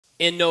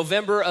In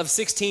November of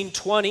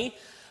 1620,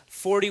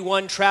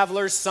 41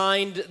 travelers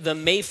signed the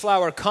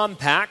Mayflower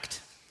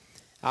Compact.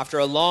 After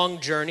a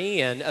long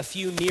journey and a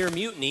few near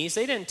mutinies,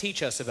 they didn't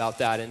teach us about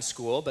that in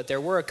school, but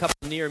there were a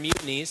couple near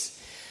mutinies.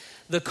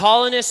 The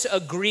colonists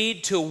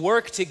agreed to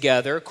work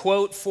together,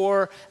 quote,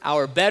 for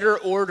our better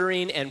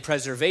ordering and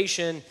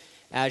preservation,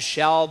 as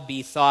shall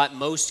be thought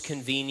most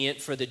convenient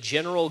for the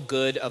general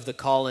good of the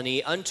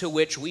colony, unto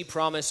which we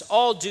promise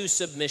all due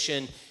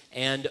submission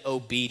and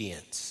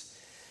obedience.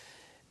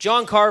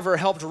 John Carver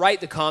helped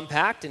write the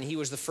compact, and he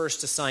was the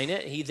first to sign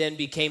it. He then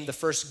became the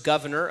first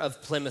governor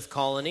of Plymouth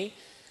Colony,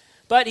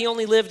 but he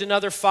only lived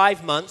another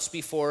 5 months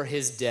before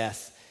his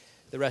death.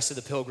 The rest of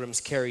the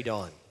Pilgrims carried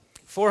on.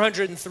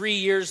 403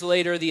 years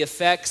later, the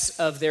effects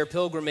of their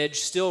pilgrimage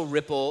still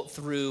ripple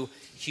through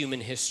human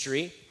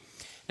history.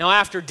 Now,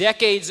 after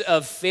decades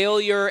of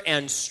failure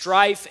and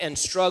strife and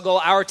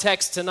struggle, our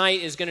text tonight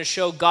is going to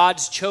show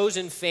God's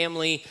chosen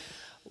family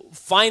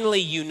finally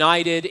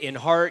united in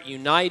heart,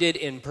 united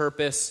in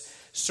purpose.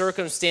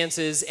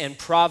 Circumstances and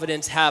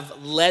providence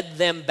have led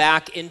them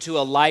back into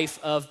a life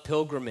of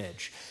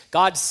pilgrimage.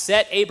 God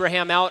set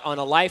Abraham out on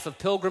a life of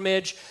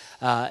pilgrimage.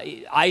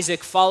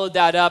 Isaac followed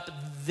that up.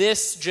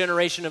 This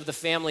generation of the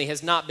family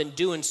has not been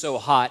doing so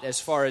hot as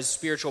far as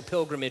spiritual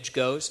pilgrimage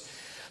goes.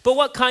 But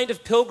what kind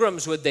of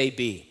pilgrims would they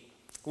be?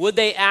 Would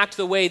they act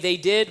the way they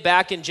did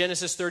back in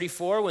Genesis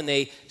 34 when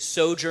they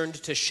sojourned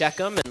to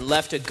Shechem and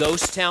left a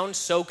ghost town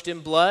soaked in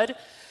blood?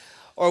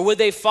 Or would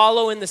they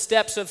follow in the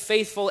steps of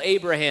faithful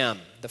Abraham,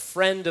 the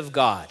friend of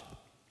God?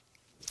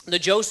 The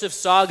Joseph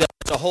saga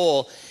as a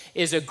whole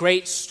is a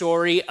great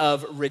story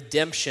of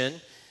redemption.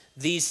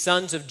 These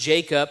sons of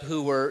Jacob,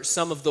 who were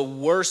some of the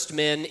worst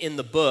men in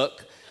the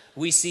book,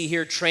 we see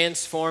here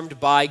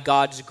transformed by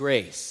God's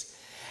grace.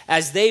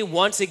 As they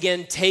once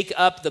again take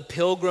up the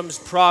pilgrim's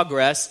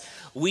progress,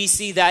 we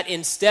see that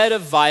instead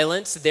of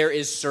violence, there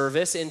is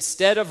service.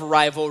 Instead of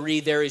rivalry,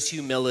 there is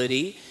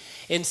humility.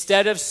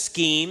 Instead of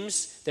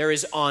schemes, there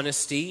is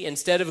honesty.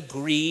 Instead of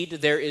greed,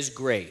 there is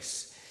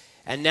grace.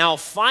 And now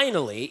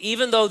finally,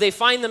 even though they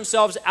find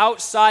themselves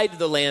outside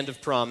the land of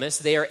promise,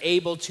 they are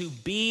able to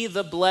be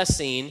the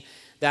blessing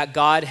that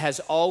God has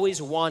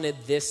always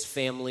wanted this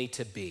family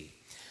to be.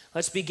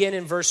 Let's begin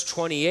in verse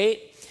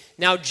 28.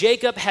 Now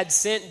Jacob had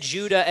sent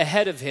Judah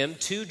ahead of him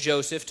to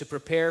Joseph to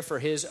prepare for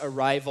his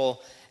arrival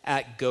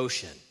at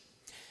Goshen.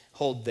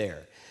 Hold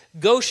there.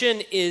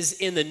 Goshen is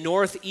in the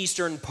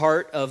northeastern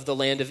part of the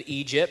land of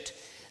Egypt.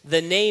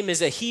 The name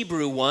is a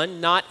Hebrew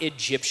one, not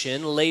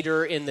Egyptian.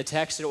 Later in the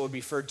text, it will be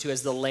referred to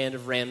as the land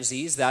of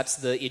Ramses. That's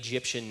the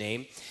Egyptian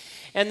name.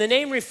 And the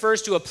name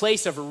refers to a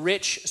place of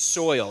rich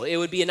soil. It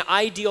would be an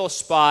ideal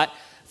spot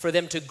for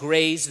them to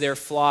graze their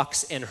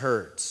flocks and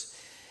herds.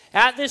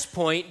 At this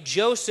point,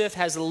 Joseph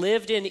has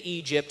lived in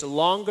Egypt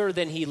longer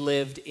than he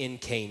lived in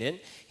Canaan.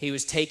 He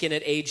was taken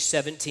at age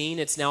 17.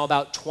 It's now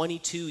about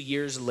 22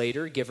 years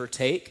later, give or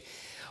take.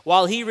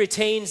 While he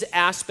retains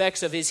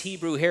aspects of his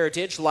Hebrew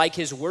heritage, like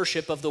his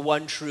worship of the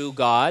one true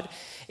God,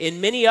 in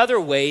many other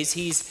ways,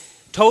 he's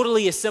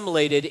totally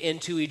assimilated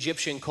into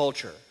Egyptian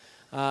culture.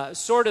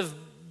 Sort of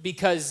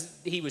because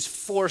he was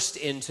forced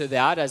into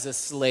that as a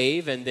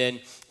slave and then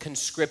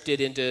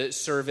conscripted into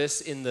service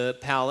in the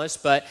palace,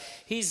 but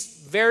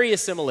he's very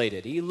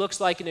assimilated. He looks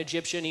like an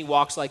Egyptian, he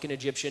walks like an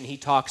Egyptian, he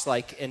talks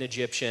like an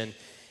Egyptian.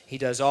 He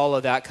does all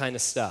of that kind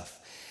of stuff.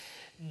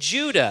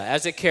 Judah,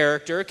 as a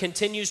character,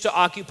 continues to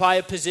occupy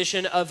a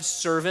position of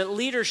servant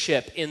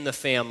leadership in the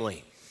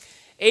family.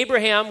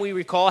 Abraham, we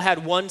recall,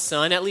 had one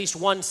son, at least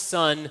one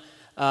son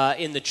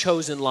in the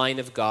chosen line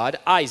of God,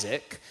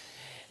 Isaac.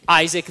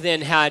 Isaac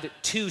then had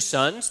 2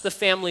 sons. The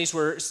families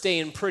were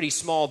staying pretty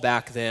small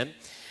back then.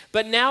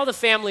 But now the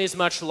family is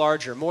much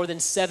larger, more than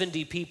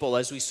 70 people,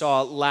 as we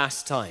saw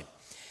last time.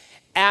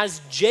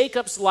 As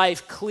Jacob's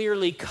life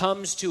clearly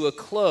comes to a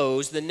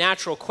close, the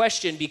natural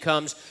question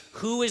becomes,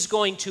 who is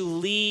going to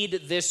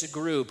lead this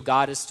group?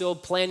 God is still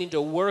planning to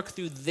work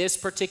through this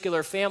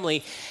particular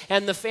family,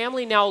 and the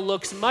family now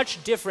looks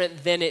much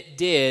different than it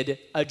did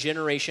a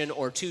generation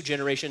or 2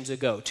 generations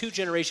ago. 2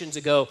 generations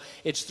ago,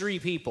 it's 3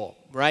 people,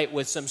 right,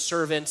 with some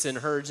servants and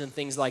herds and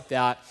things like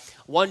that.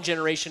 1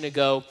 generation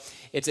ago,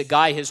 it's a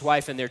guy, his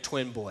wife, and their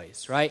twin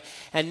boys, right?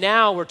 And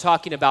now we're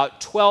talking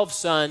about 12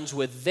 sons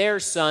with their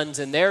sons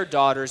and their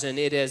daughters, and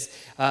it has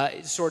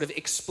sort of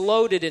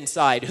exploded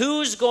inside.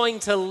 Who's going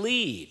to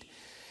lead?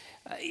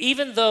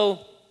 Even though,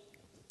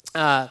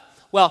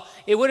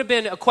 it would have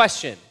been a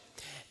question,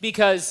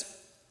 because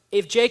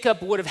if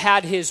Jacob would have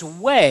had his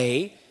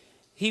way,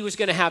 he was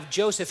going to have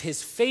Joseph,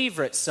 his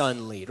favorite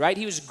son, lead, right?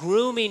 He was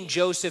grooming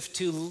Joseph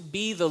to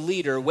be the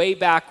leader way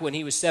back when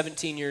he was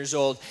 17 years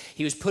old.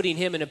 He was putting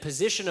him in a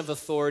position of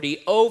authority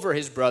over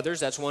his brothers.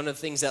 That's one of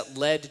the things that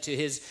led to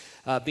his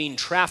being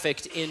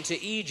trafficked into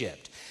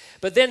Egypt.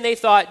 But then they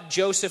thought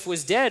Joseph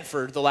was dead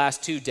for the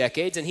last 2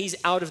 decades, and he's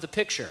out of the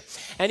picture.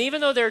 And even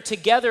though they're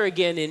together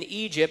again in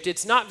Egypt,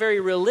 it's not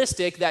very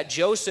realistic that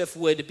Joseph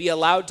would be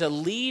allowed to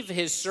leave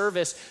his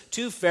service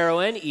to Pharaoh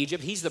and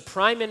Egypt. He's the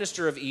prime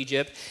minister of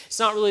Egypt. It's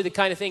not really the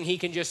kind of thing he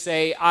can just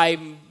say,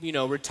 I'm,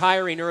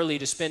 retiring early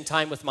to spend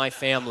time with my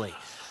family.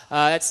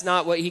 That's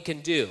not what he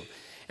can do.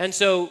 And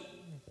so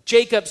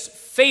Jacob's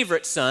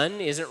favorite son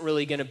isn't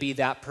really going to be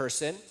that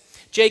person.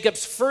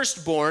 Jacob's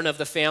firstborn of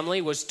the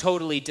family was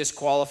totally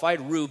disqualified,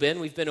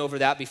 Reuben. We've been over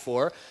that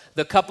before.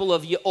 The couple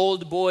of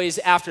old boys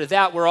after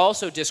that were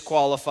also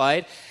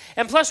disqualified.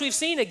 And plus, we've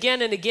seen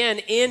again and again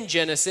in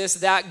Genesis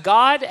that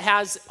God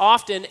has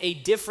often a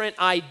different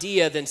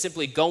idea than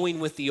simply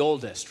going with the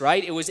oldest,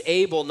 right? It was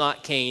Abel,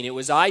 not Cain. It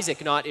was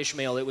Isaac, not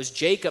Ishmael. It was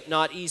Jacob,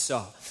 not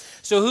Esau.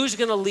 So who's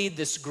going to lead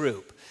this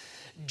group?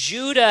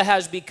 Judah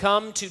has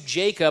become to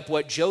Jacob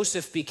what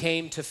Joseph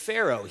became to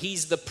Pharaoh.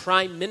 He's the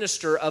prime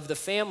minister of the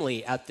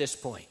family at this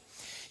point.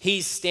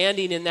 He's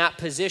standing in that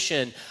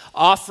position,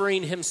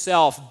 offering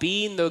himself,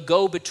 being the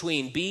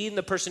go-between, being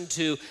the person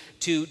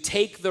to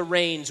take the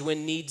reins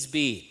when needs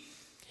be.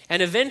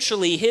 And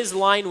eventually his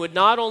line would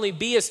not only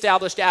be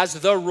established as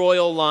the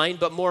royal line,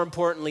 but more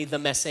importantly, the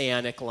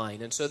messianic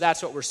line. And so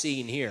that's what we're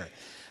seeing here.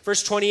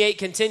 Verse 28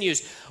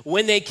 continues,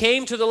 when they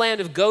came to the land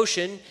of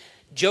Goshen,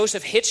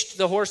 Joseph hitched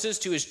the horses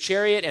to his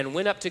chariot and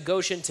went up to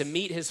Goshen to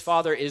meet his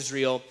father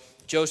Israel.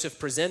 Joseph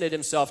presented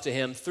himself to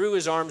him, threw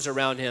his arms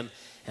around him,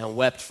 and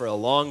wept for a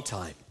long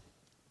time.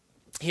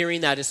 Hearing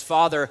that his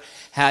father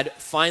had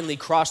finally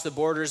crossed the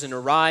borders and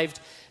arrived,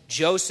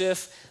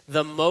 Joseph,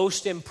 the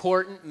most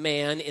important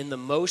man in the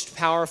most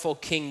powerful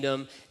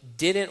kingdom,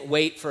 didn't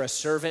wait for a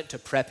servant to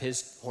prep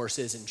his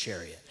horses and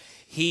chariot.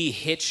 He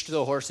hitched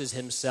the horses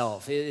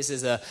himself. This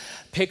is a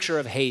picture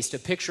of haste, a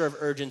picture of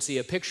urgency,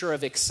 a picture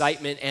of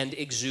excitement and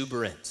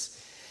exuberance.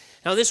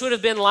 Now, this would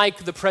have been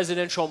like the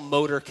presidential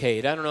motorcade.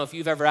 I don't know if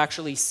you've ever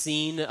actually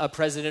seen a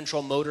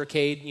presidential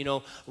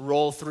motorcade,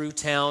 roll through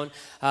town,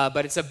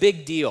 but it's a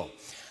big deal.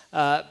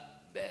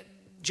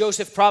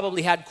 Joseph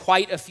probably had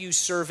quite a few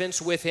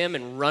servants with him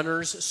and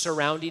runners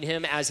surrounding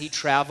him as he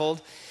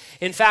traveled.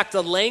 In fact,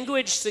 the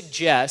language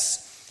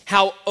suggests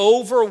how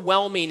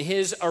overwhelming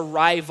his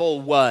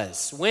arrival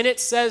was. When it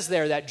says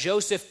there that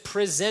Joseph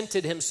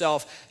presented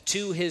himself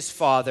to his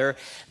father,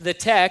 the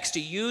text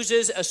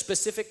uses a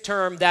specific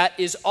term that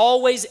is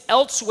always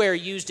elsewhere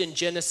used in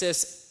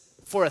Genesis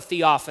for a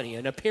theophany,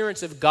 an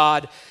appearance of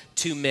God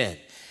to men.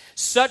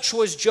 Such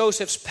was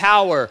Joseph's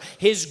power,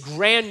 his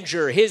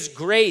grandeur, his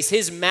grace,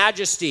 his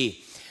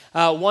majesty.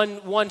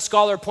 One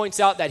scholar points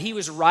out that he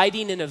was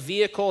riding in a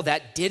vehicle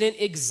that didn't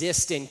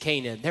exist in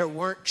Canaan. There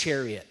weren't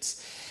chariots.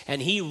 And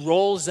he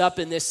rolls up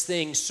in this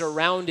thing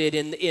surrounded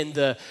in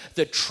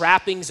the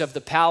trappings of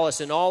the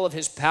palace and all of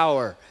his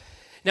power.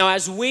 Now,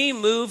 as we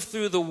move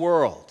through the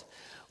world,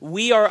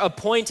 we are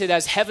appointed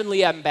as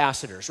heavenly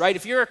ambassadors, right?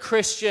 If you're a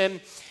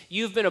Christian,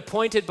 you've been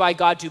appointed by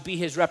God to be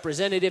his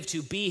representative,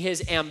 to be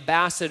his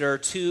ambassador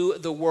to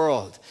the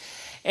world.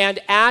 And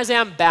as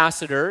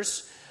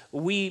ambassadors,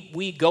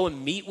 we go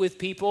and meet with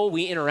people,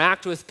 we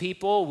interact with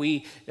people,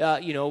 we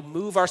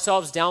move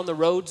ourselves down the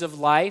roads of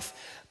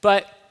life.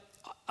 But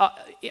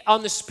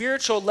on the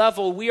spiritual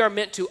level, we are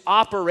meant to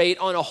operate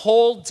on a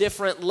whole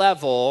different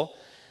level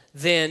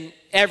than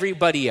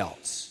everybody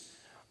else,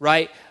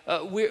 right?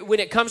 When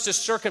it comes to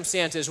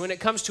circumstances, when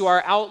it comes to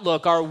our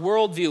outlook, our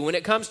worldview, when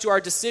it comes to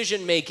our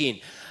decision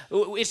making,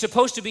 it's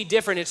supposed to be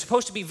different. It's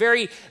supposed to be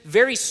very,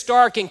 very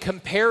stark in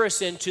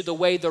comparison to the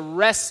way the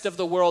rest of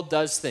the world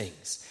does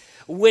things.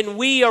 When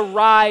we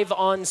arrive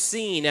on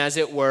scene, as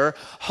it were,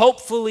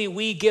 hopefully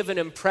we give an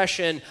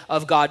impression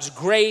of God's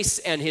grace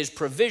and his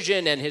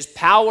provision and his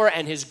power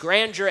and his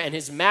grandeur and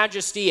his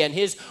majesty and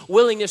his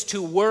willingness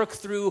to work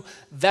through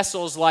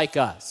vessels like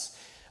us.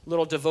 A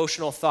little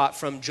devotional thought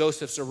from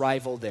Joseph's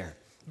arrival there.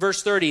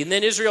 Verse 30, and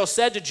then Israel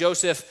said to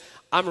Joseph,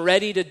 I'm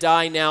ready to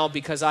die now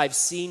because I've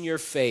seen your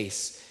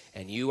face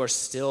and you are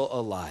still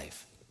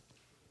alive.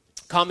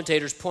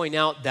 Commentators point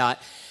out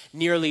that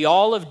nearly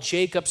all of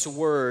Jacob's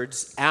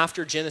words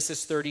after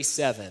Genesis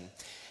 37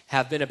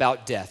 have been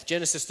about death.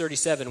 Genesis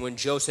 37, when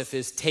Joseph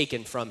is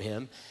taken from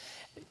him,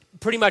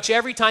 pretty much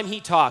every time he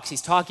talks,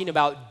 he's talking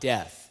about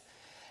death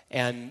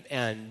and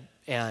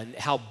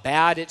how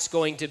bad it's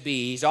going to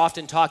be. He's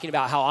often talking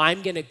about how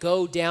I'm going to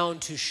go down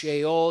to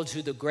Sheol,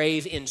 to the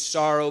grave in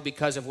sorrow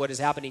because of what has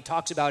happened. He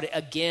talks about it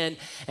again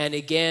and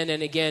again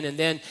and again. And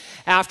then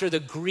after the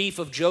grief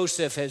of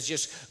Joseph has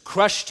just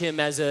crushed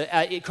him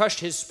it crushed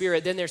his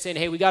spirit, then they're saying,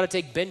 hey, we got to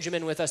take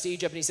Benjamin with us to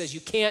Egypt. And he says,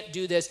 you can't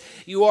do this.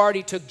 You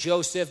already took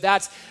Joseph.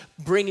 That's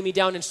bringing me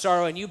down in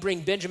sorrow. And you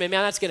bring Benjamin,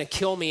 man, that's going to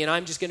kill me. And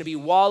I'm just going to be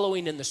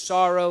wallowing in the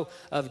sorrow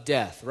of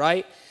death,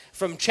 right?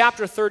 From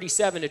chapter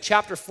 37 to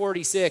chapter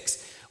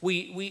 46,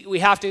 we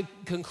have to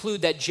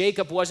conclude that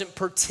Jacob wasn't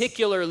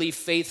particularly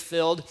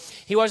faith-filled.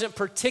 He wasn't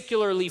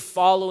particularly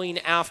following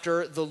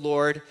after the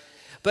Lord.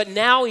 But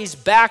now he's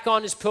back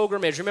on his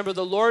pilgrimage. Remember,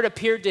 the Lord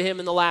appeared to him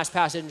in the last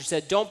passage and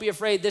said, don't be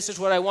afraid, this is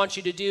what I want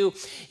you to do.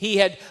 He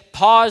had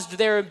paused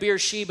there in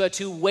Beersheba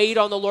to wait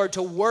on the Lord,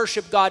 to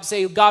worship God,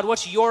 say, God,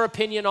 what's your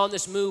opinion on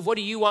this move? What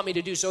do you want me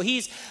to do? So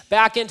he's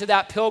back into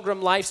that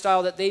pilgrim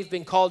lifestyle that they've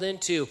been called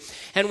into.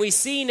 And we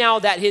see now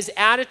that his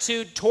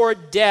attitude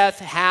toward death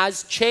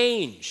has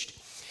changed.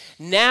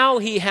 Now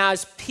he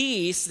has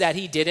peace that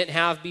he didn't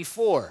have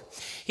before.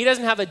 He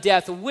doesn't have a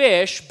death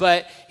wish,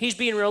 but he's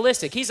being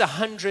realistic. He's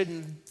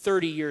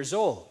 130 years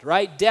old,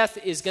 right? Death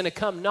is going to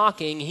come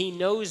knocking. He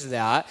knows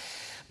that.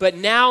 But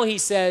now he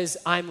says,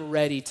 I'm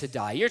ready to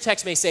die. Your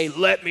text may say,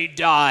 let me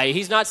die.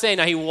 He's not saying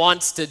he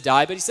wants to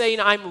die, but he's saying,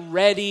 I'm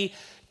ready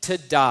to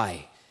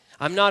die.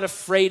 I'm not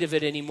afraid of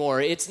it anymore.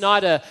 It's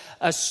not a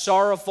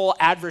sorrowful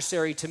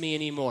adversary to me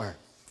anymore.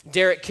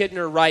 Derek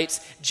Kidner writes,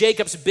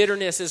 Jacob's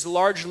bitterness is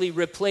largely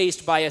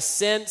replaced by a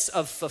sense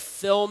of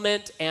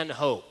fulfillment and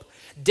hope.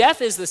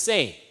 Death is the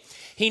same.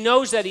 He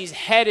knows that he's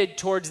headed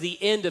towards the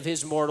end of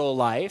his mortal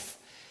life,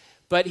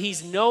 but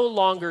he's no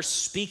longer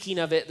speaking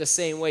of it the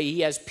same way. He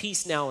has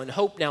peace now and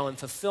hope now and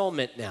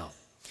fulfillment now.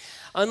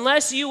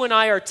 Unless you and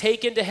I are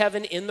taken to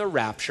heaven in the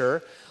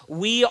rapture,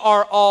 we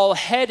are all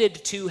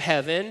headed to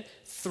heaven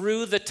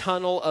through the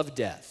tunnel of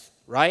death,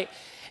 right?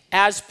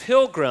 As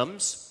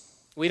pilgrims,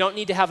 we don't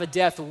need to have a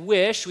death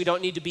wish. We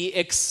don't need to be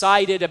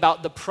excited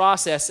about the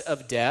process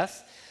of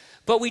death,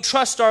 but we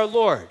trust our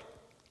Lord.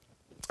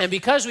 And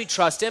because we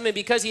trust him and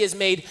because he has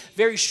made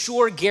very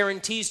sure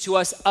guarantees to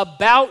us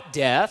about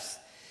death,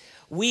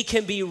 we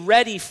can be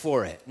ready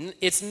for it.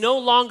 It's no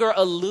longer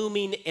a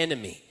looming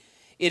enemy.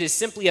 It is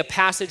simply a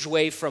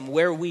passageway from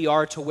where we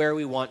are to where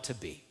we want to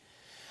be.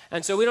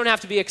 And so we don't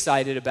have to be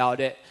excited about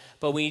it,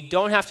 but we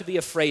don't have to be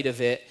afraid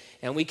of it.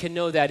 And we can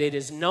know that it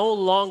is no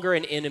longer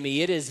an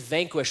enemy. It is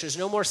vanquished. There's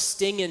no more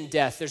sting in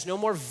death. There's no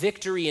more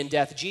victory in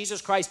death.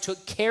 Jesus Christ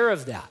took care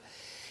of that.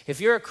 If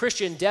you're a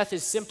Christian, death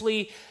is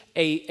simply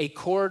a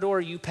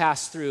corridor you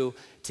pass through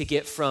to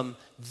get from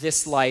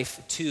this life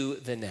to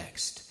the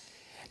next.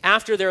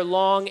 After their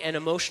long and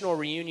emotional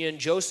reunion,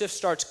 Joseph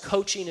starts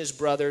coaching his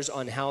brothers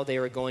on how they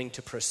are going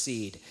to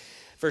proceed.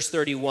 Verse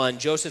 31,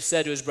 Joseph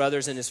said to his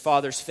brothers and his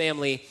father's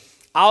family,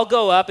 I'll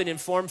go up and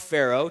inform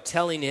Pharaoh,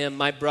 telling him,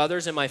 my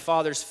brothers and my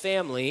father's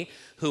family,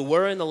 who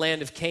were in the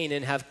land of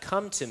Canaan, have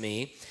come to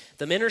me.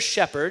 The men are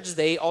shepherds.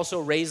 They also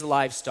raise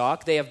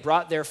livestock. They have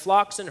brought their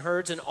flocks and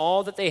herds and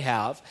all that they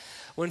have.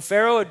 When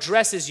Pharaoh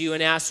addresses you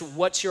and asks,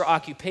 what's your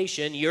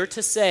occupation? You're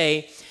to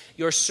say,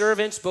 your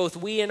servants, both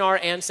we and our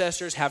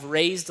ancestors, have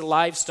raised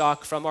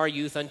livestock from our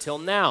youth until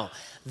now.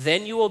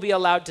 Then you will be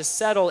allowed to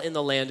settle in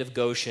the land of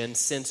Goshen,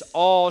 since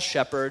all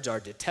shepherds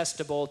are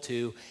detestable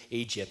to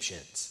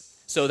Egyptians.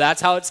 So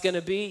that's how it's going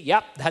to be?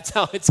 Yep, that's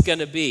how it's going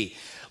to be.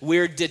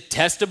 We're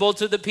detestable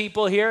to the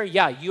people here?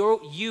 Yeah,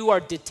 you are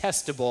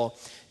detestable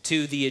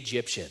to the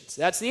Egyptians.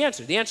 That's the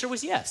answer. The answer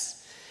was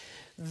yes.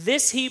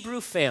 This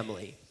Hebrew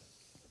family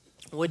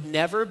would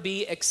never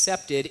be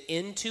accepted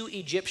into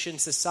Egyptian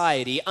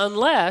society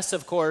unless,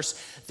 of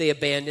course, they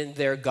abandoned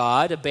their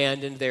God,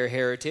 abandoned their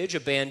heritage,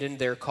 abandoned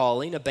their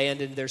calling,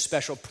 abandoned their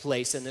special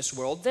place in this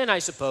world. Then I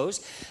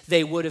suppose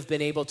they would have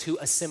been able to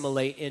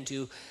assimilate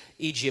into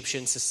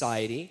Egyptian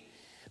society.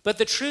 But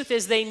the truth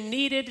is they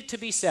needed to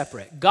be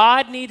separate.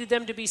 God needed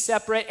them to be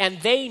separate, and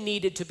they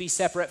needed to be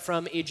separate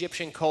from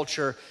Egyptian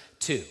culture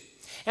too.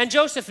 And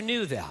Joseph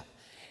knew that.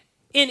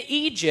 In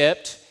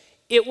Egypt,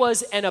 it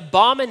was an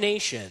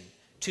abomination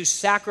to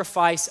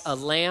sacrifice a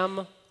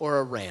lamb or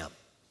a ram.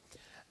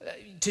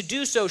 To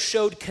do so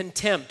showed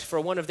contempt for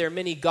one of their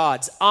many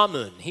gods,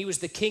 Amun. He was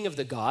the king of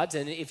the gods,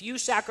 and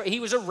he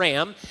was a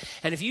ram,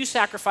 and if you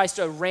sacrificed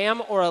a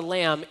ram or a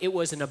lamb, it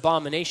was an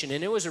abomination,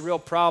 and it was a real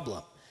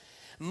problem.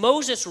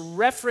 Moses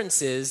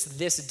references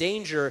this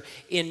danger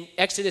in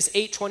Exodus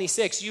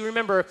 8:26. You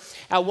remember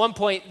at one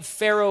point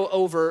Pharaoh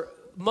over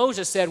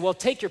Moses said, well,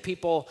 take your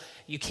people,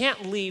 you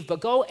can't leave,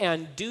 but go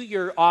and do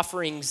your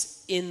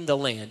offerings in the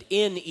land,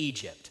 in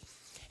Egypt.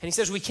 And he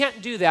says, we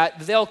can't do that.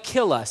 They'll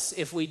kill us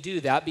if we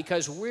do that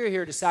because we're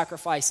here to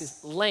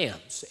sacrifice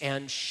lambs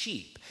and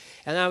sheep.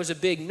 And that was a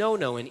big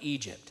no-no in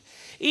Egypt.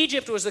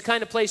 Egypt was the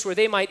kind of place where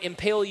they might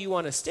impale you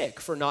on a stick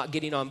for not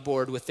getting on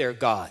board with their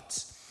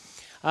gods.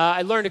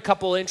 I learned a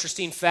couple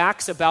interesting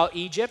facts about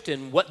Egypt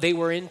and what they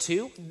were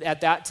into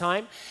at that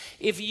time.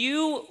 If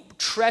you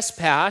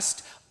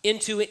trespassed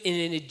into an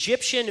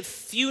Egyptian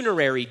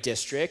funerary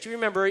district. You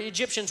remember,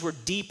 Egyptians were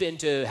deep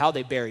into how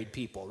they buried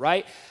people,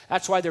 right?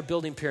 That's why they're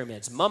building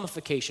pyramids,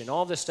 mummification,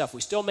 all this stuff.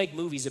 We still make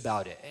movies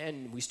about it,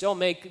 and we still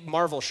make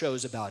Marvel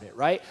shows about it,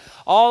 right?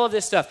 All of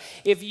this stuff.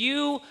 If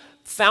you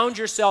found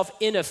yourself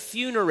in a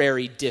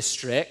funerary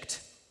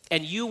district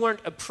and you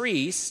weren't a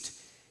priest,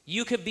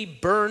 you could be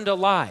burned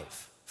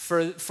alive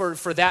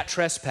for that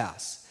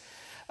trespass.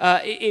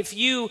 If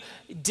you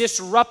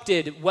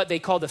disrupted what they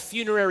call the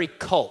funerary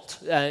cult,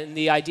 and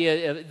the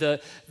idea of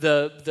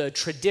the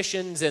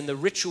traditions and the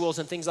rituals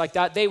and things like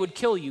that, they would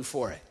kill you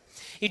for it.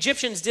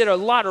 Egyptians did a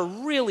lot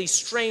of really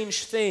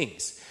strange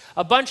things,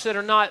 a bunch that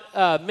are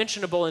not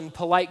mentionable in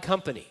polite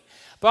company.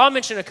 But I'll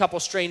mention a couple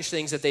strange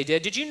things that they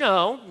did. Did you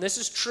know, and this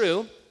is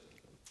true,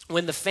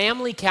 when the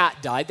family cat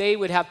died, they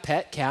would have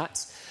pet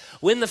cats.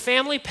 When the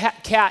family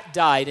pet cat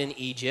died in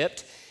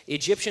Egypt,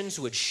 Egyptians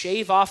would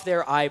shave off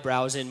their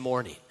eyebrows in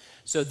mourning.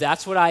 So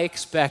that's what I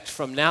expect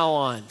from now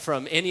on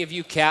from any of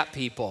you cat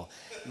people.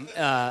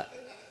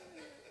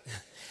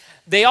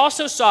 They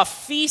also saw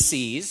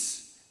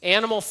feces,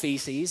 animal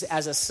feces,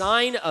 as a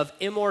sign of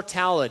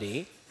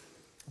immortality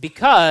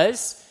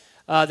because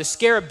the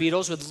scarab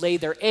beetles would lay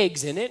their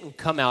eggs in it and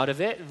come out of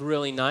it.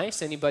 Really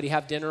nice. Anybody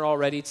have dinner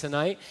already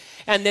tonight?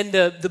 And then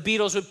the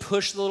beetles would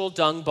push the little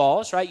dung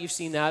balls, right? You've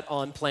seen that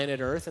on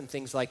planet Earth and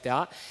things like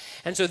that.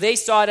 And so they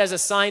saw it as a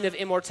sign of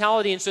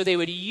immortality, and so they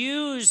would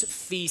use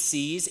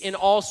feces in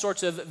all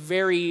sorts of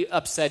very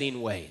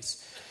upsetting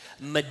ways.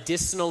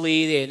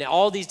 Medicinally, and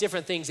all these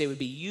different things, they would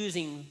be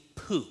using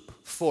poop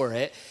for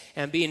it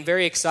and being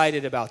very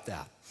excited about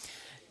that.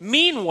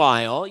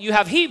 Meanwhile, you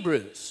have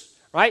Hebrews,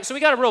 right? So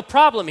we got a real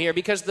problem here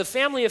because the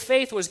family of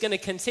faith was going to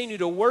continue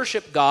to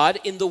worship God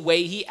in the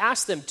way he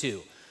asked them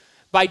to,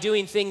 by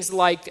doing things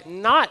like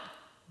not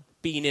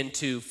being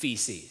into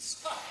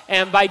feces,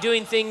 and by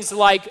doing things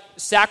like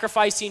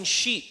sacrificing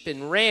sheep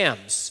and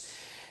rams.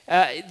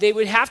 They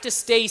would have to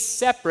stay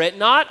separate,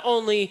 not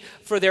only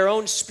for their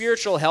own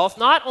spiritual health,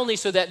 not only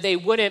so that they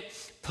wouldn't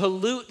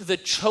pollute the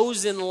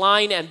chosen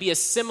line and be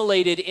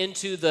assimilated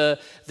into the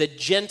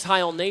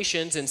Gentile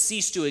nations and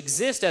cease to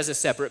exist as a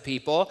separate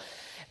people,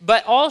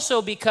 but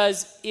also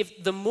because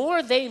if the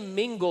more they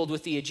mingled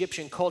with the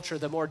Egyptian culture,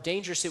 the more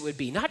dangerous it would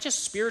be, not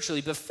just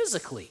spiritually, but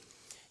physically.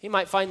 They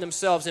might find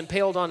themselves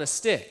impaled on a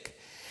stick.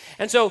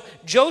 And so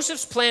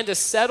Joseph's plan to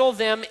settle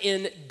them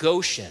in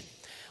Goshen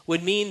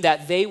would mean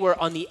that they were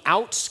on the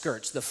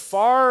outskirts, the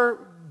far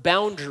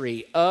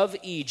boundary of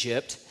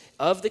Egypt,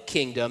 of the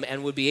kingdom,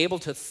 and would be able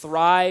to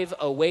thrive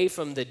away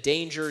from the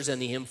dangers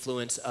and the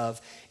influence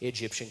of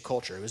Egyptian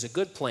culture. It was a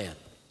good plan.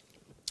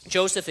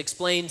 Joseph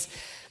explains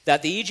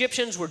that the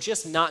Egyptians were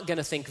just not going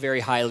to think very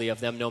highly of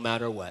them no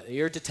matter what.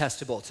 You're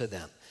detestable to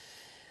them.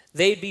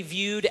 They'd be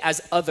viewed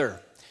as other.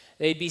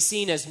 They'd be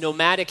seen as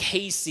nomadic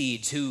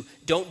hayseeds who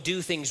don't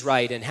do things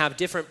right and have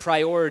different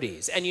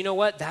priorities. And you know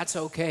what? That's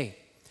okay.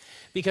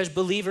 Because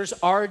believers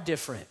are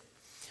different.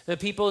 The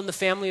people in the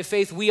family of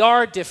faith, we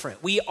are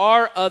different. We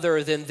are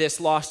other than this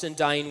lost and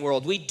dying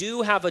world. We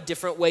do have a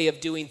different way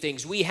of doing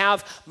things. We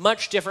have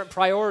much different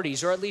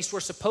priorities, or at least we're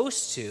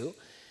supposed to.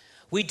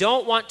 We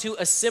don't want to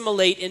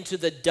assimilate into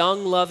the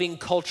dung-loving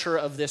culture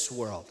of this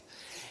world.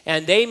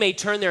 And they may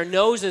turn their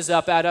noses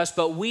up at us,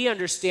 but we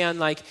understand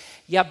like,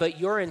 yeah, but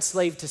you're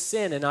enslaved to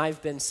sin and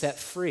I've been set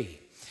free.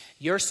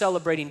 You're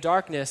celebrating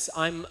darkness.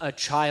 I'm a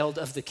child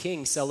of the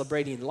King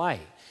celebrating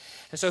light.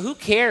 And so who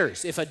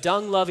cares if a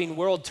dung-loving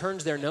world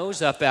turns their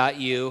nose up at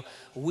you?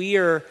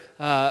 We're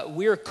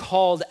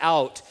called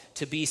out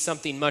to be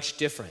something much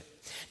different.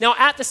 Now,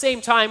 at the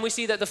same time, we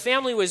see that the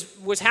family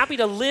was happy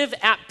to live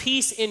at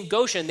peace in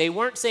Goshen. They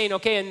weren't saying,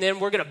 okay, and then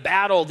we're going to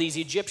battle these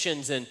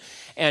Egyptians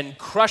and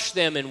crush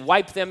them and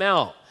wipe them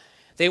out.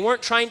 They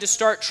weren't trying to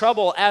start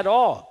trouble at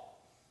all.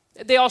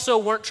 They also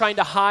weren't trying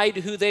to hide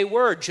who they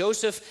were.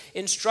 Joseph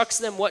instructs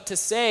them what to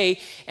say,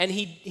 and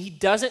he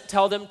doesn't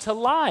tell them to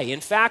lie.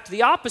 In fact,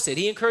 the opposite.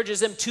 He encourages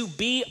them to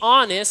be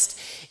honest,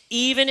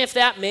 even if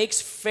that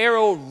makes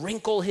Pharaoh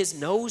wrinkle his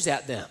nose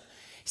at them.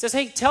 He says,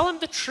 hey, tell him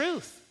the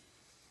truth.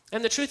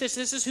 And the truth is,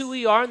 this is who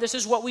we are, and this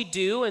is what we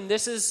do, and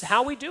this is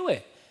how we do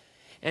it.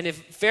 And if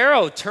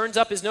Pharaoh turns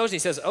up his nose and he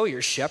says, oh,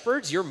 you're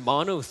shepherds, you're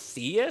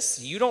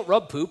monotheists, you don't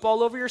rub poop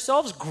all over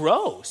yourselves?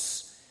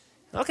 Gross.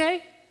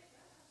 Okay.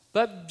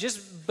 But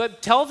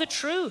tell the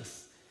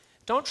truth.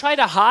 Don't try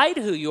to hide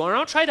who you are.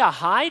 Don't try to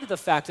hide the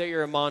fact that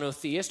you're a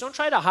monotheist. Don't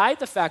try to hide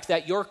the fact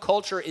that your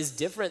culture is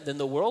different than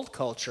the world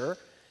culture.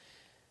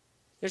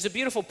 There's a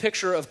beautiful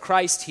picture of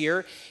Christ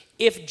here.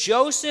 If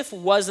Joseph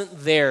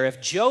wasn't there,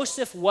 if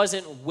Joseph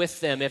wasn't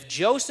with them, if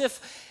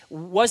Joseph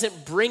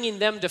wasn't bringing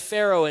them to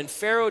Pharaoh and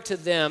Pharaoh to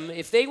them,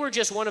 if they were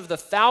just one of the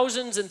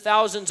thousands and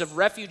thousands of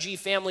refugee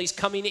families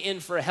coming in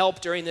for help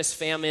during this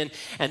famine,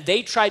 and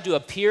they tried to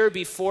appear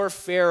before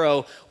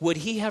Pharaoh, would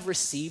he have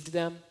received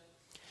them?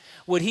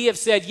 Would he have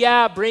said,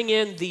 yeah, bring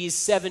in these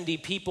 70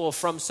 people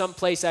from some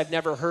place I've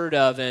never heard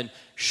of, and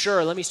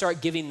sure, let me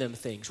start giving them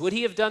things? Would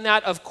he have done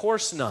that? Of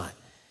course not.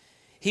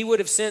 He would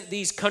have sent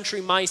these country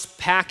mice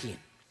packing.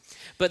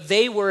 But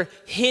they were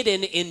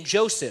hidden in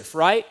Joseph,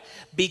 right?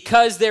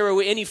 Because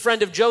any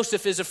friend of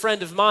Joseph is a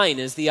friend of mine,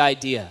 is the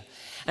idea.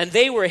 And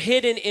they were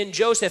hidden in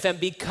Joseph. And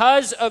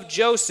because of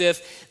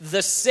Joseph,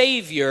 the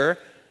Savior,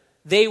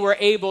 they were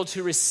able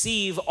to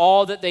receive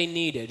all that they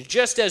needed.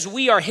 Just as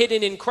we are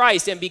hidden in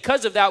Christ. And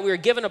because of that, we are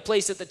given a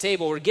place at the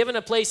table. We're given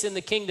a place in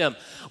the kingdom.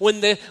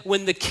 When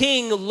the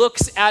King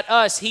looks at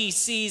us, he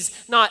sees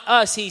not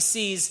us, he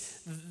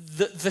sees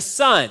the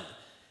Son.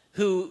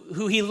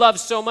 Who he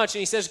loves so much, and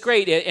he says,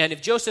 great, and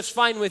if Joseph's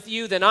fine with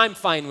you, then I'm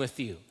fine with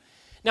you.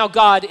 Now,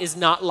 God is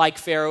not like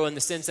Pharaoh in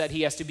the sense that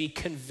he has to be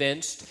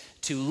convinced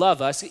to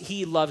love us.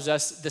 He loves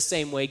us the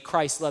same way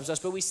Christ loves us,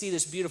 but we see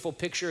this beautiful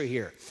picture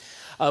here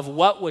of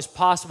what was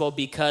possible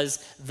because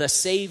the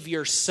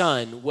Savior's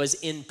Son was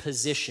in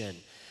position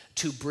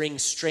to bring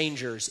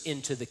strangers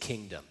into the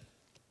kingdom.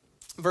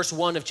 Verse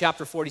 1 of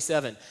chapter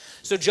 47.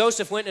 So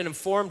Joseph went and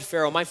informed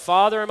Pharaoh, my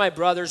father and my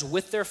brothers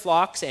with their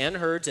flocks and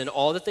herds and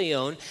all that they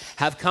own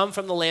have come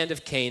from the land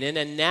of Canaan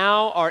and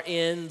now are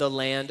in the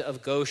land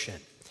of Goshen.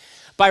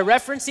 By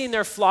referencing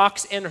their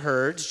flocks and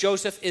herds,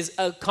 Joseph is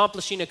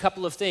accomplishing a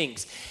couple of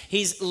things.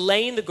 He's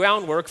laying the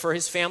groundwork for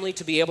his family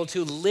to be able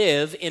to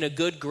live in a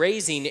good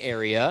grazing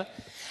area.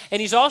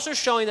 And he's also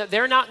showing that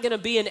they're not going to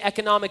be an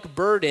economic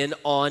burden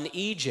on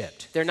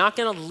Egypt. They're not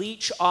going to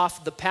leech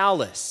off the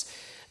palace.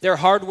 They're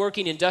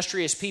hardworking,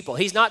 industrious people.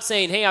 He's not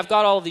saying, hey, I've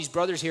got all of these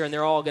brothers here and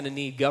they're all going to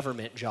need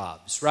government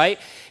jobs, right?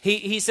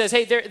 He says,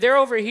 hey, they're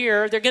over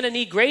here. They're going to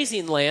need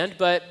grazing land,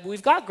 but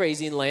we've got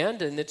grazing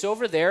land and it's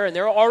over there and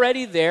they're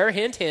already there,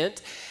 hint,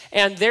 hint.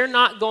 And they're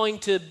not going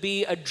to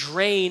be a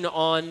drain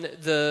on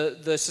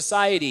the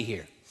society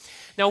here.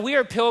 Now, we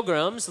are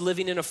pilgrims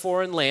living in a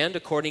foreign land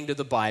according to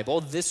the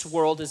Bible. This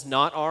world is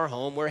not our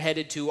home. We're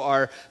headed to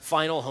our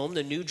final home,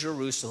 the New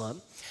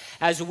Jerusalem.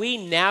 As we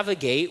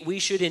navigate, we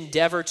should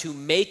endeavor to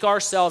make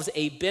ourselves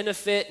a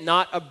benefit,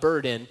 not a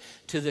burden,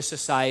 to the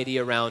society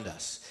around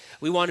us.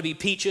 We want to be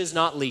peaches,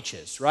 not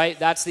leeches, right?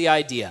 That's the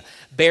idea.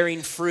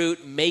 Bearing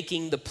fruit,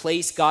 making the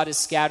place God has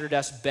scattered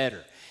us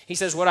better. He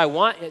says, what I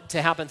want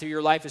to happen through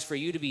your life is for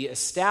you to be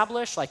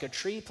established like a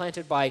tree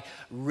planted by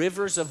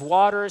rivers of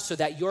water so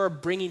that you're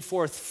bringing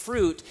forth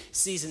fruit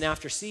season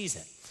after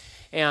season.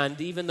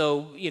 And even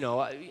though,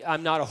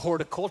 I'm not a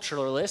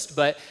horticulturalist,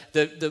 but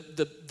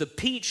the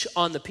peach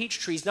on the peach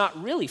tree is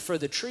not really for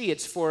the tree,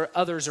 it's for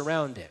others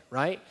around it,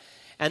 right?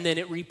 And then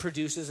it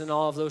reproduces and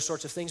all of those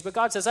sorts of things. But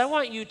God says, I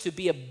want you to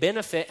be a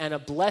benefit and a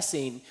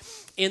blessing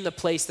in the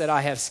place that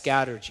I have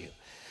scattered you.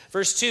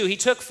 Verse 2, he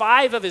took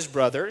 5 of his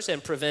brothers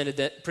and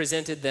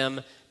presented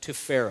them to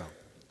Pharaoh.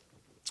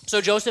 So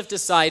Joseph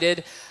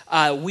decided,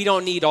 we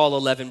don't need all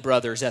 11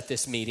 brothers at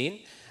this meeting.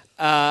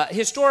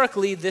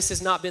 Historically, this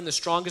has not been the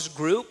strongest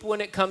group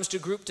when it comes to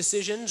group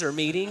decisions or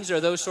meetings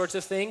or those sorts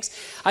of things.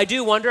 I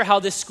do wonder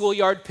how this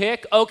schoolyard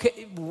pick,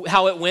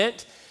 how it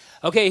went.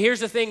 Okay, here's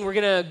the thing. We're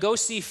going to go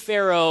see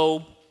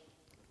Pharaoh,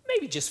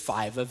 maybe just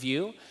 5 of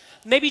you.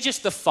 Maybe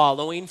just the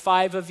following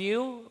 5 of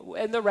you.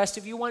 And the rest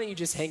of you, why don't you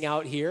just hang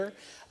out here?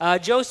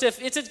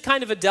 Joseph, it's a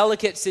kind of a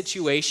delicate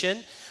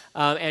situation.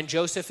 And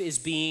Joseph is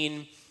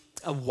being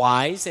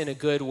wise in a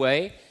good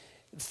way.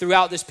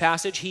 Throughout this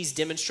passage, he's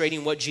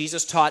demonstrating what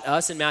Jesus taught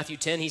us in Matthew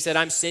 10. He said,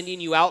 I'm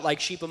sending you out like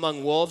sheep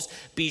among wolves.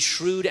 Be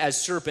shrewd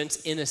as serpents,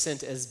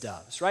 innocent as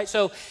doves, right?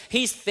 So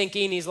he's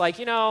thinking, he's like,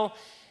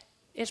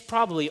 it's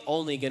probably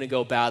only going to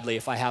go badly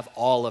if I have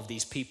all of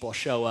these people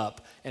show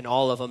up and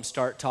all of them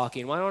start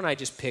talking. Why don't I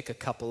just pick a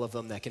couple of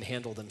them that can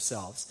handle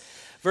themselves?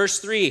 Verse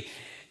 3,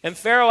 and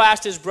Pharaoh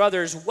asked his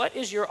brothers, what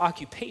is your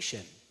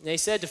occupation? And they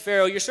said to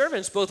Pharaoh, your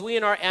servants, both we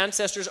and our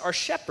ancestors are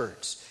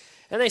shepherds.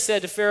 And they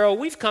said to Pharaoh,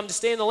 we've come to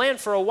stay in the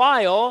land for a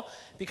while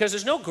because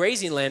there's no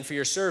grazing land for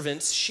your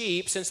servants'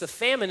 sheep since the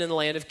famine in the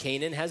land of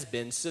Canaan has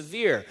been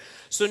severe.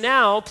 So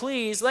now,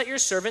 please, let your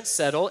servants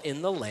settle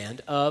in the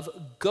land of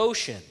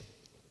Goshen.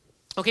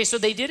 Okay, so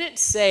they didn't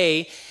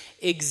say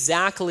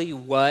exactly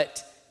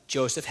what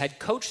Joseph had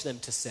coached them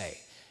to say.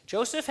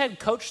 Joseph had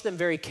coached them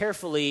very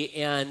carefully,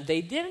 and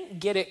they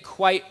didn't get it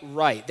quite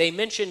right. They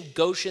mentioned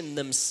Goshen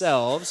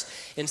themselves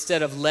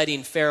instead of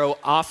letting Pharaoh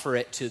offer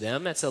it to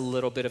them. That's a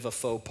little bit of a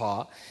faux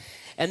pas.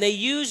 And they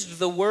used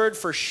the word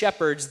for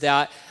shepherds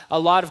that a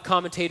lot of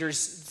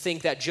commentators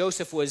think that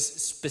Joseph was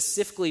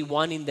specifically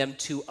wanting them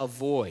to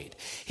avoid.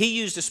 He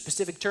used a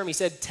specific term. He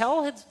said,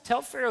 tell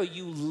Pharaoh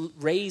you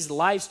raise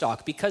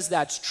livestock because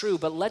that's true,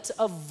 but let's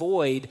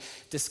avoid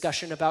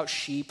discussion about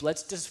sheep.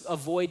 Let's just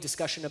avoid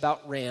discussion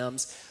about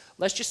rams.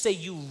 Let's just say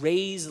you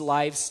raise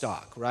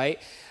livestock, right?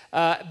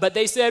 But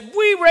they said,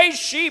 we raise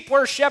sheep,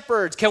 we're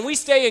shepherds. Can we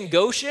stay in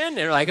Goshen? And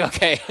they're like,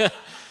 okay.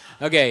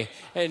 Okay.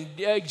 And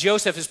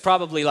Joseph is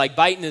probably like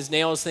biting his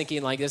nails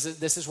thinking like,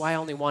 this is why I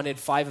only wanted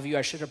 5 of you.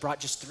 I should have brought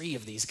just 3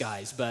 of these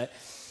guys. But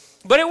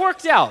it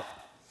worked out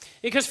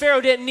because Pharaoh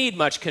didn't need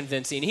much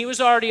convincing. He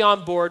was already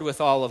on board with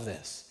all of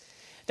this.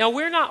 Now,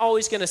 we're not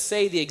always going to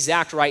say the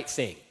exact right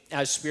thing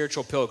as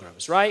spiritual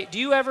pilgrims, right? Do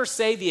you ever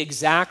say the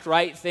exact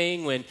right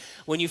thing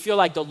when you feel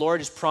like the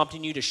Lord is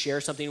prompting you to share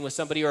something with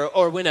somebody,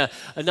 or when a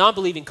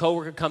non-believing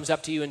coworker comes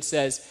up to you and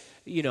says,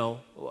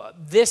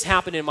 this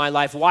happened in my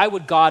life. Why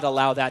would God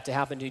allow that to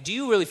happen to you? Do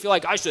you really feel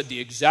like I said the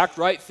exact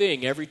right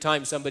thing every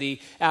time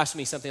somebody asks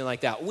me something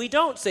like that? We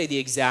don't say the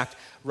exact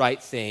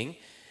right thing,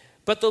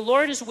 but the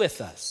Lord is with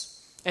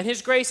us, and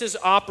his grace is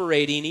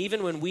operating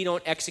even when we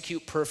don't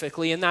execute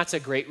perfectly, and that's a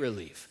great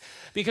relief.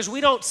 Because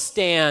we don't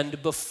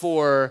stand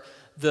before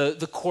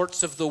the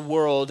courts of the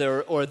world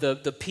or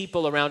the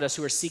people around us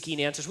who are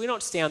seeking answers. We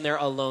don't stand there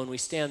alone. We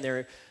stand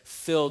there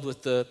filled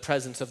with the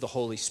presence of the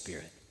Holy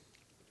Spirit.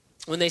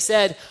 When they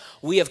said,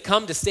 we have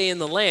come to stay in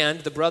the land,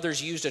 the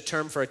brothers used a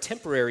term for a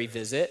temporary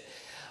visit.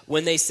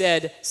 When they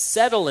said,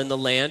 settle in the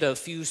land, a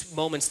few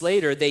moments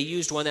later, they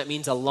used one that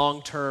means a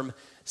long-term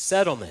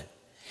settlement.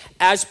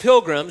 As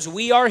pilgrims,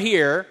 we are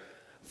here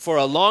for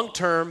a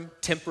long-term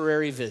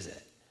temporary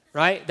visit,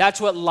 right?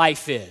 That's what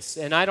life is.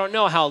 And I don't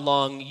know how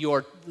long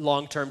your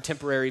long-term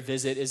temporary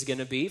visit is going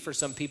to be. For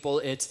some people,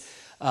 it's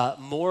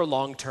more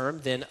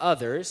long-term than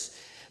others.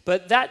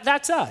 But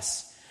that's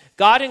us.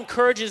 God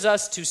encourages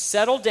us to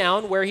settle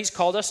down where he's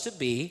called us to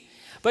be,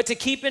 but to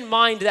keep in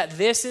mind that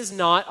this is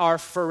not our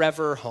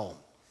forever home.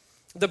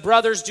 The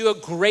brothers do a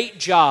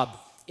great job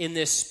in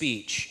this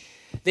speech.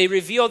 They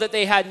reveal that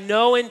they had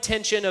no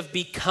intention of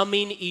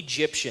becoming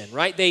Egyptian,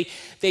 right?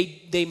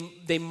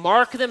 They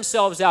mark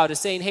themselves out as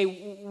saying,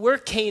 hey, we're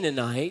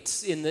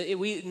Canaanites,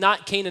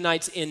 not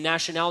Canaanites in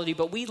nationality,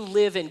 but we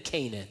live in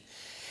Canaan.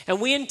 And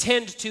we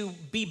intend to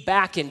be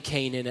back in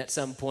Canaan at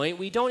some point.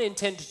 We don't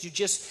intend to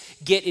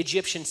just get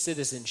Egyptian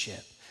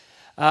citizenship.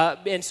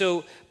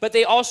 But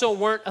they also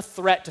weren't a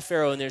threat to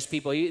Pharaoh and his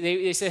people.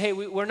 They said, hey,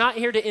 we're not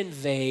here to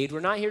invade.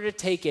 We're not here to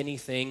take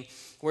anything.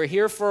 We're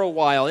here for a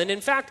while. And in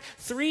fact,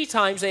 3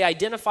 times they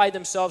identified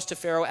themselves to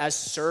Pharaoh as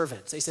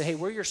servants. They said, hey,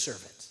 we're your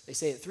servants. They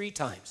say it 3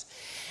 times.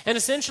 And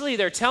essentially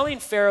they're telling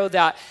Pharaoh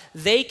that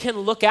they can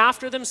look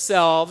after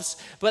themselves,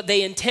 but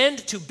they intend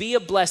to be a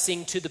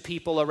blessing to the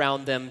people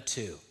around them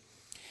too.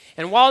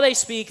 And while they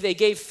speak, they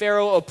gave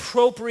Pharaoh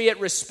appropriate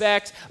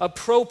respect,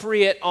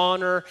 appropriate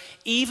honor,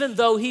 even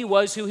though he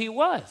was who he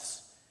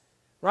was,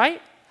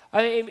 right?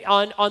 I mean,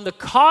 on the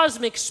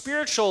cosmic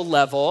spiritual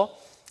level,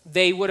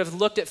 they would have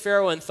looked at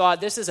Pharaoh and thought,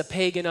 this is a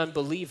pagan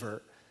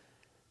unbeliever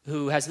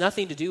who has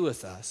nothing to do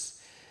with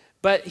us.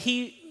 But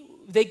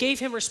they gave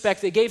him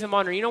respect, they gave him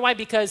honor. You know why?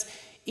 Because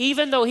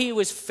even though he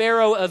was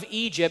Pharaoh of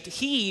Egypt,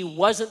 he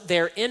wasn't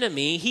their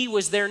enemy, he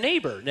was their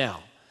neighbor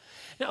now.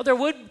 Now, there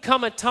would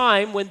come a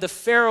time when the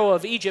Pharaoh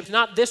of Egypt,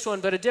 not this one,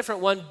 but a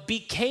different one,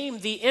 became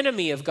the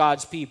enemy of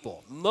God's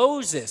people.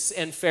 Moses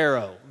and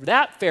Pharaoh,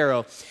 that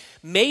Pharaoh,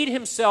 made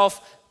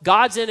himself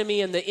God's enemy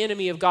and the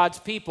enemy of God's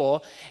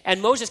people.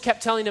 And Moses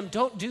kept telling him,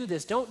 don't do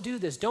this, don't do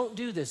this, don't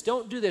do this,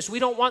 don't do this. We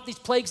don't want these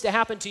plagues to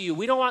happen to you.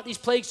 We don't want these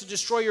plagues to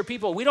destroy your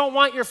people. We don't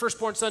want your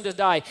firstborn son to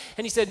die.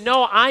 And he said,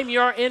 no, I'm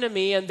your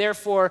enemy. And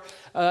therefore,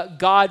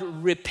 God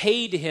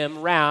repaid him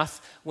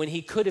wrath when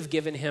he could have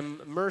given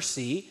him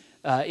mercy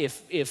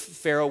if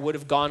Pharaoh would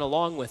have gone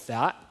along with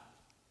that.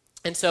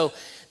 And so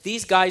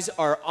these guys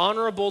are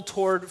honorable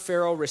toward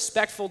Pharaoh,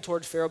 respectful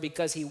toward Pharaoh,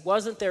 because he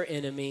wasn't their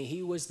enemy,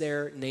 he was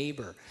their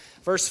neighbor.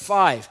 Verse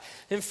 5,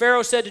 then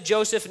Pharaoh said to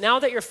Joseph, now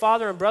that your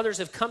father and brothers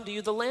have come to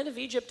you, the land of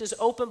Egypt is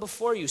open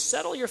before you.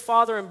 Settle your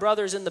father and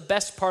brothers in the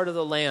best part of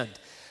the land.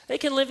 They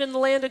can live in the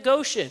land of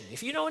Goshen.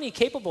 If you know any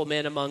capable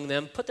men among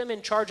them, put them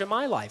in charge of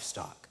my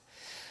livestock.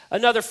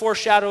 Another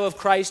foreshadow of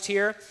Christ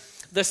here.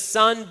 The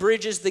Son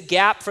bridges the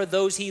gap for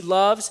those he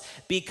loves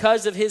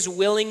because of his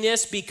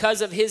willingness,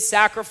 because of his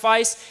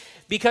sacrifice,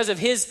 because of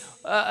his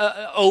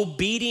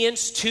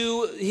obedience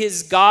to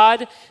his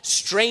God.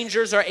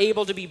 Strangers are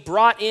able to be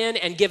brought in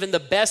and given the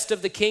best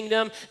of the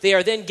kingdom. They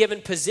are then given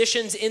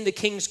positions in the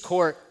king's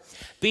court.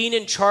 Being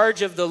in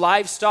charge of the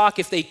livestock,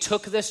 if they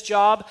took this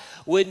job,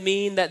 would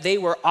mean that they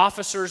were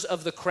officers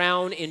of the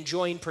crown,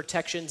 enjoying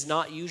protections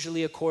not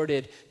usually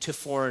accorded to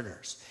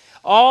foreigners.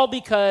 All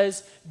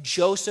because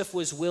Joseph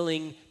was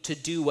willing to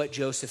do what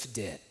Joseph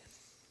did.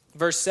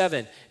 Verse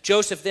 7,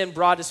 Joseph then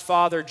brought his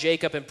father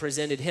Jacob and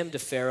presented him to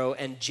Pharaoh,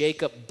 and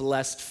Jacob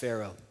blessed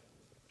Pharaoh.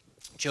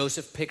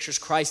 Joseph pictures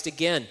Christ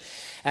again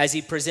as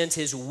he presents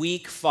his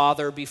weak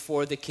father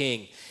before the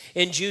king.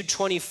 In Jude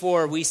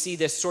 24, we see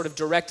this sort of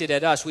directed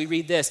at us. We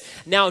read this,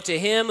 now to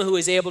him who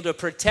is able to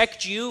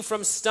protect you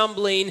from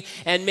stumbling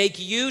and make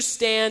you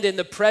stand in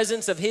the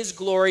presence of his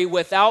glory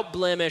without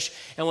blemish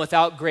and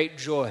without great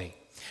joy.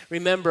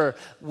 Remember,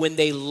 when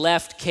they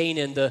left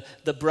Canaan,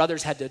 the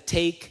brothers had to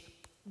take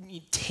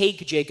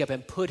Jacob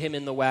and put him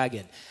in the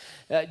wagon.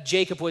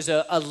 Jacob was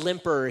a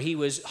limper. He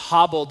was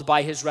hobbled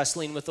by his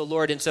wrestling with the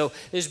Lord. And so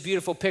this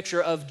beautiful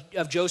picture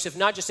of Joseph,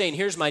 not just saying,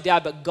 here's my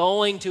dad, but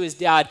going to his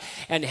dad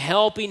and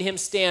helping him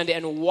stand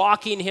and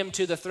walking him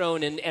to the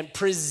throne and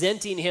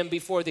presenting him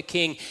before the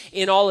king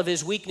in all of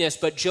his weakness.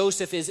 But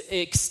Joseph is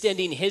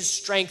extending his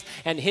strength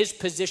and his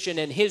position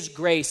and his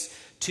grace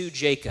to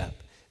Jacob.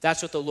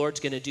 That's what the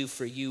Lord's going to do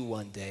for you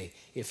one day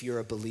if you're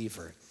a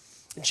believer.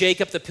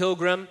 Jacob the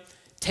pilgrim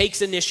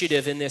takes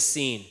initiative in this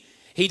scene.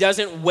 He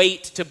doesn't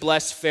wait to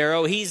bless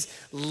Pharaoh. He's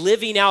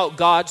living out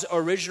God's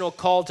original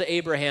call to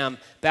Abraham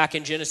back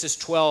in Genesis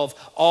 12.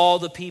 All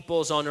the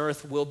peoples on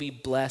earth will be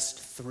blessed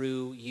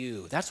through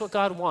you. That's what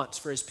God wants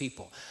for his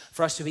people,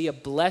 for us to be a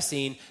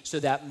blessing so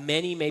that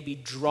many may be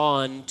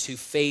drawn to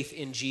faith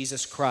in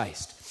Jesus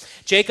Christ.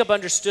 Jacob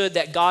understood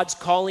that God's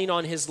calling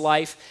on his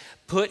life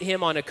put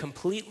him on a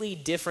completely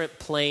different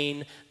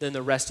plane than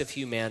the rest of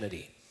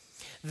humanity.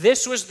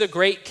 This was the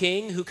great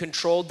king who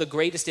controlled the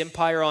greatest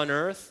empire on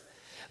earth,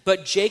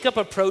 but Jacob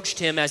approached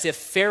him as if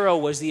Pharaoh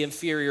was the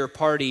inferior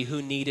party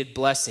who needed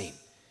blessing,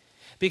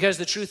 because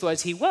the truth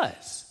was he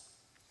was.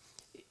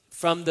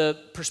 From the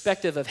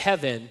perspective of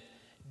heaven,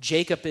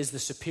 Jacob is the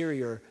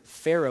superior,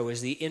 Pharaoh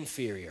is the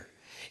inferior.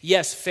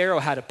 Yes, Pharaoh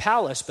had a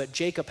palace, but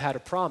Jacob had a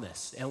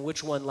promise, and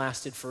which one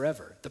lasted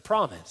forever? The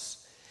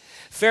promise.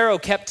 Pharaoh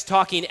kept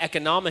talking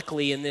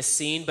economically in this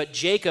scene, but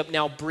Jacob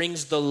now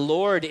brings the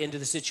Lord into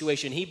the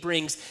situation. He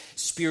brings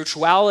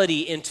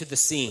spirituality into the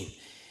scene.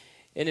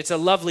 And it's a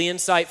lovely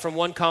insight from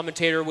one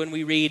commentator when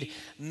we read,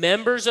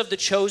 members of the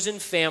chosen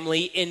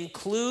family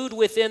include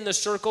within the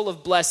circle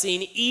of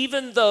blessing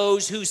even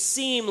those who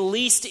seem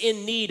least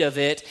in need of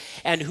it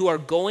and who are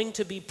going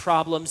to be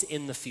problems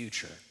in the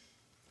future.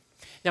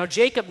 Now,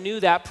 Jacob knew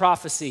that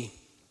prophecy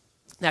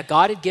that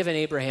God had given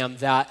Abraham,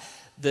 that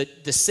the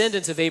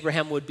descendants of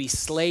Abraham would be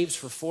slaves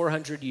for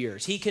 400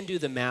 years. He can do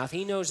the math.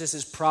 He knows this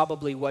is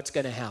probably what's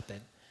going to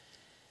happen.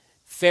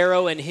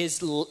 Pharaoh and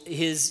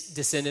his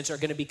descendants are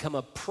going to become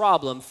a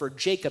problem for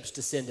Jacob's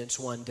descendants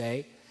one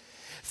day.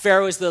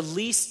 Pharaoh is the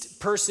least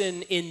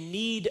person in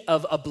need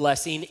of a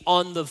blessing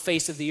on the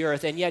face of the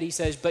earth, and yet he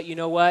says, but you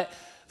know what?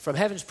 From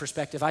heaven's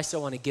perspective, I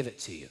still want to give it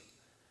to you.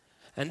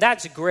 And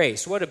that's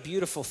grace. What a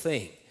beautiful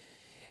thing.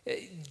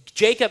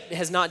 Jacob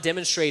has not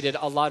demonstrated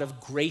a lot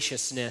of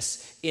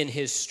graciousness in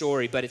his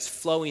story, but it's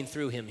flowing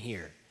through him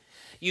here.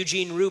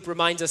 Eugene Roop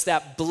reminds us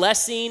that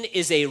blessing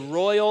is a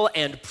royal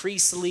and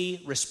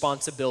priestly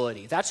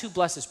responsibility. That's who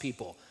blesses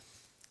people.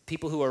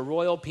 People who are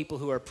royal, people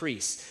who are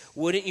priests.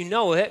 Wouldn't you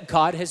know it,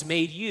 God has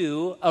made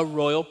you a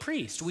royal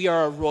priest. We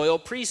are a royal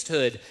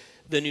priesthood,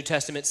 the New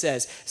Testament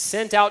says,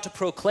 sent out to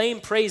proclaim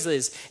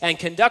praises and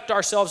conduct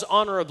ourselves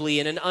honorably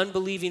in an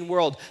unbelieving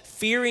world,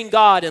 fearing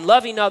God and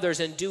loving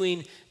others and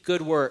doing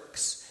good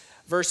works.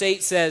 Verse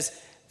 8 says,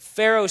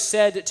 Pharaoh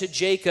said to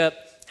Jacob,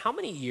 how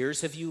many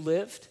years have you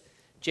lived?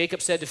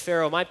 Jacob said to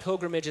Pharaoh, my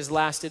pilgrimage has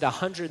lasted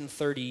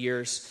 130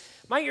 years.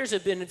 My years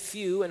have been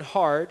few and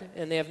hard,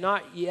 and they have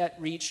not yet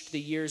reached the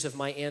years of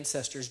my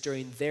ancestors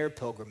during their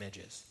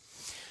pilgrimages.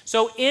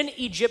 So in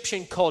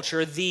Egyptian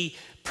culture, the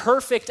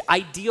perfect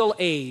ideal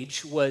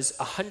age was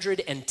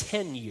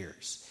 110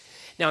 years.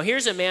 Now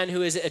here's a man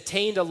who has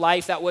attained a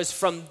life that was,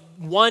 from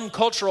one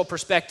cultural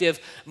perspective,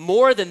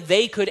 more than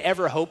they could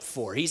ever hope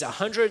for. He's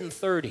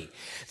 130.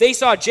 They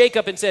saw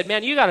Jacob and said,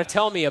 man, you got to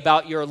tell me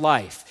about your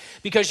life,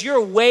 because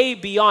you're way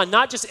beyond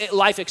not just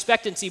life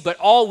expectancy, but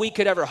all we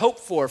could ever hope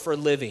for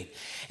living.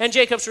 And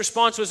Jacob's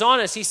response was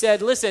honest. He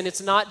said, listen,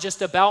 it's not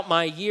just about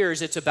my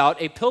years, it's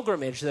about a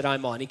pilgrimage that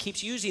I'm on. He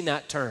keeps using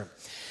that term.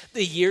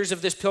 The years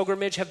of this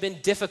pilgrimage have been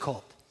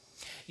difficult.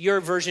 Your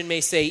version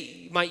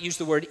might use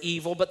the word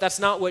evil, but that's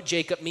not what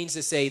Jacob means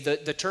to say.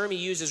 The term he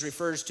uses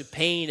refers to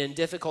pain and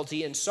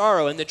difficulty and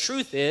sorrow. And the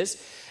truth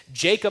is,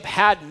 Jacob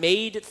had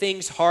made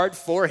things hard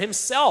for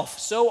himself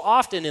so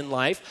often in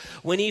life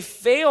when he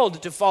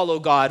failed to follow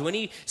God, when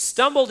he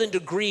stumbled into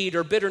greed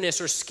or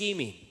bitterness or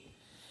scheming.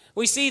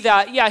 We see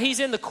that, he's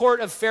in the court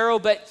of Pharaoh,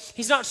 but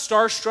he's not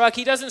starstruck.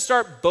 He doesn't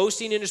start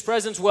boasting in his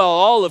presence, well,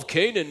 all of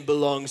Canaan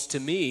belongs to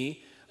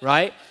me,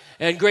 right?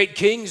 And great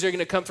kings are going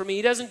to come from me.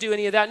 He doesn't do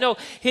any of that. No,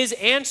 his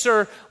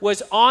answer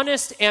was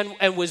honest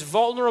and was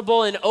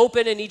vulnerable and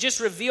open, and he just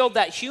revealed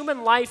that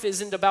human life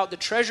isn't about the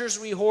treasures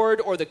we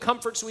hoard or the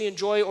comforts we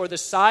enjoy or the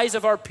size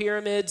of our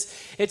pyramids.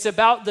 It's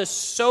about the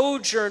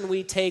sojourn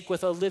we take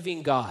with a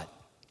living God.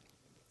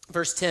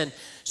 Verse 10,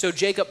 so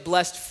Jacob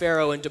blessed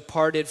Pharaoh and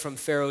departed from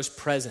Pharaoh's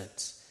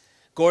presence.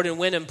 Gordon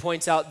Wenham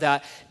points out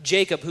that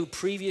Jacob, who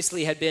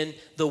previously had been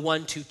the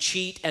one to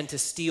cheat and to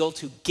steal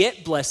to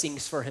get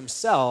blessings for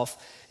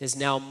himself, is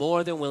now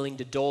more than willing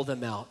to dole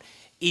them out,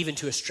 even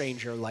to a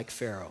stranger like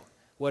Pharaoh.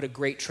 What a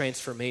great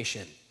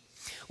transformation.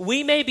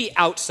 We may be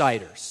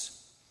outsiders.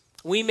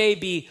 We may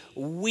be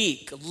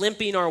weak,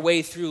 limping our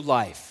way through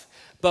life.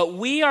 But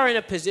we are in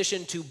a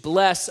position to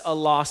bless a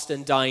lost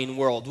and dying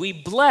world. We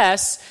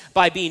bless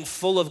by being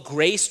full of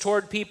grace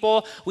toward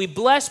people. We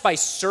bless by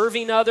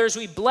serving others.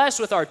 We bless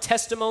with our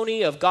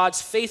testimony of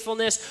God's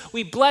faithfulness.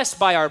 We bless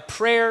by our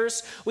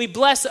prayers. We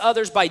bless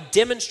others by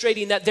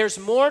demonstrating that there's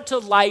more to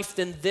life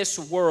than this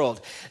world,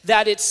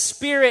 that it's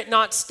spirit,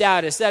 not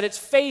status, that it's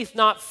faith,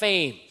 not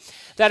fame,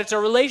 that it's a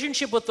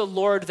relationship with the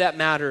Lord that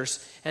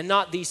matters, and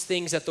not these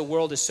things that the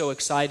world is so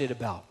excited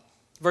about.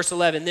 Verse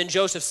 11, then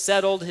Joseph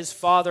settled his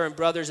father and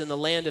brothers in the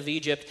land of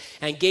Egypt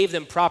and gave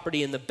them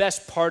property in the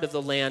best part of the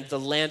land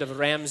of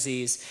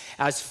Ramses,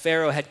 as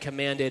Pharaoh had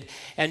commanded.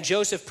 And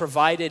Joseph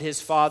provided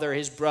his father,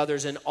 his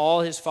brothers, and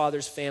all his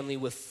father's family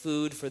with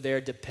food for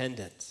their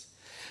dependents.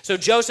 So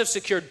Joseph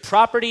secured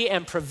property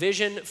and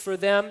provision for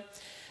them.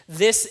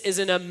 This is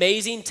an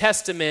amazing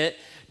testament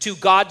to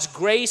God's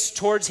grace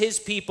towards his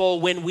people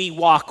when we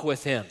walk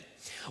with him.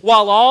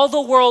 While all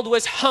the world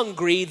was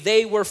hungry,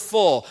 they were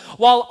full.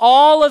 While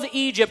all of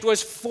Egypt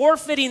was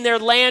forfeiting their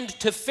land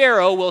to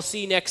Pharaoh, we'll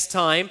see next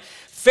time,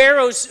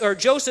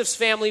 Joseph's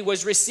family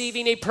was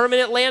receiving a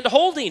permanent land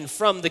holding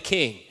from the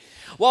king.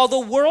 While the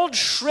world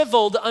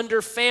shriveled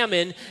under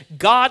famine,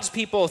 God's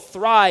people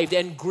thrived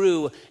and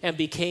grew and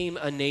became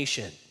a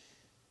nation.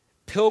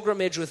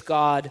 Pilgrimage with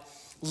God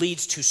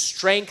leads to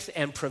strength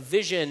and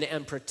provision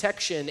and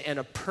protection and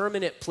a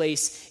permanent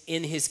place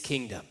in his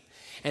kingdom.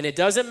 And it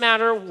doesn't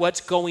matter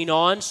what's going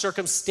on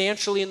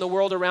circumstantially in the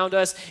world around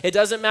us. It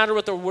doesn't matter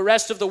what the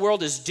rest of the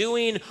world is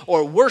doing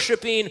or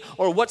worshiping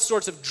or what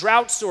sorts of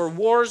droughts or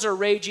wars are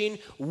raging.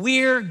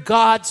 We're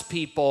God's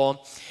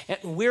people, and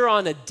we're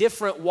on a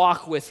different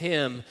walk with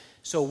him.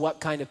 So what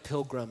kind of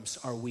pilgrims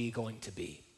are we going to be?